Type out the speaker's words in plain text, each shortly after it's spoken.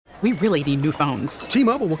We really need new phones.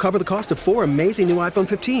 T-Mobile will cover the cost of 4 amazing new iPhone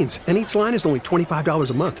 15s, and each line is only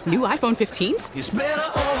 $25 a month. New iPhone 15s? It's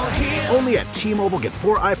better over here. Only at T-Mobile, get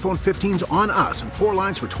 4 iPhone 15s on us and 4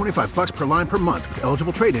 lines for $25 per line per month with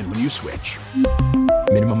eligible trade-in when you switch.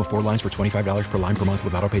 Minimum of 4 lines for $25 per line per month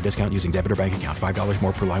with autopay discount using debit or bank account. $5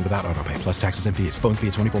 more per line without autopay, plus taxes and fees. Phone fee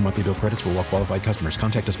at 24 monthly bill credits for well-qualified customers.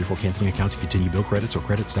 Contact us before canceling account to continue bill credits or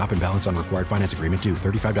credit stop and balance on required finance agreement due.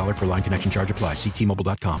 $35 per line connection charge applies. See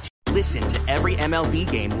T-Mobile.com. Listen to every MLB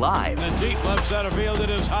game live. In the deep left center field, it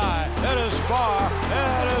is high, it is far,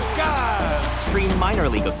 it is gone. Stream minor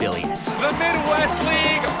league affiliates. The Midwest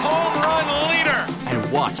League home run leader.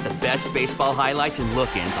 And watch the best baseball highlights and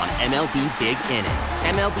look-ins on MLB Big Inning.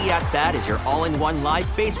 MLB At Bat is your all-in-one live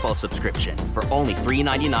baseball subscription for only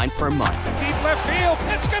 $3.99 per month. Deep left field,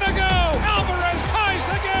 it's gonna go. Alvarez ties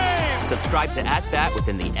the game. Subscribe to At Bat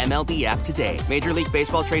within the MLB app today. Major League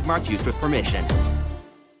Baseball trademarks used with permission.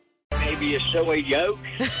 Maybe a silly joke.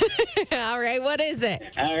 All right, what is it?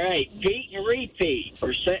 All right, Pete and Repeat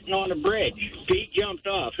were sitting on a bridge. Pete jumped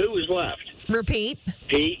off. Who was left? Repeat.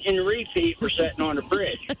 Pete and Repeat were sitting on a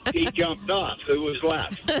bridge. Pete jumped off. Who was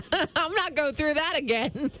left? I'm not going through that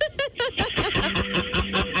again.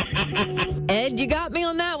 Ed, you got me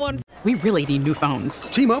on that one. We really need new phones.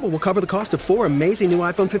 T-Mobile will cover the cost of 4 amazing new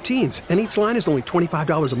iPhone 15s, and each line is only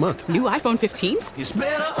 $25 a month. New iPhone 15s? It's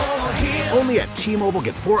better over here. Only at T-Mobile,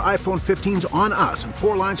 get 4 iPhone 15s on us and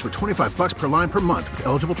 4 lines for $25 per line per month with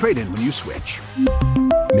eligible trade-in when you switch.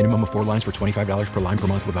 Minimum of 4 lines for $25 per line per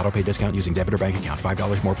month with autopay discount using debit or bank account.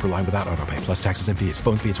 $5 more per line without autopay, plus taxes and fees.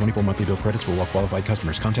 Phone fee at 24 monthly bill credits for well-qualified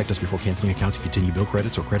customers. Contact us before canceling account to continue bill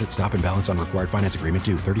credits or credit stop and balance on required finance agreement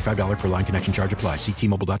due. $35 per line connection charge applies. See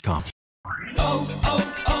T-Mobile.com.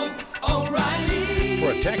 O'Reilly.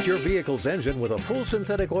 Protect your vehicle's engine with a full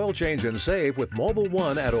synthetic oil change and save with Mobil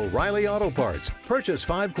 1 at O'Reilly Auto Parts. Purchase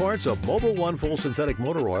 5 quarts of Mobil 1 full synthetic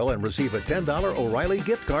motor oil and receive a $10 O'Reilly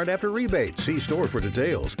gift card after rebate. See store for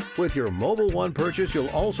details. With your Mobil 1 purchase, you'll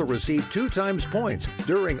also receive 2 times points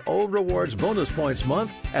during O Rewards Bonus Points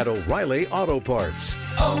Month at O'Reilly Auto Parts.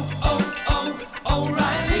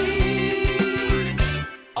 O'Reilly.